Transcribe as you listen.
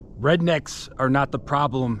Rednecks are not the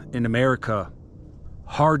problem in America.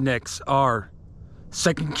 Hardnecks are.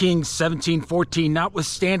 2 Kings 17:14,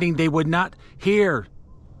 notwithstanding they would not hear,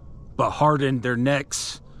 but hardened their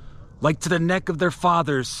necks, like to the neck of their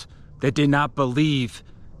fathers that did not believe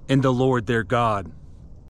in the Lord their God.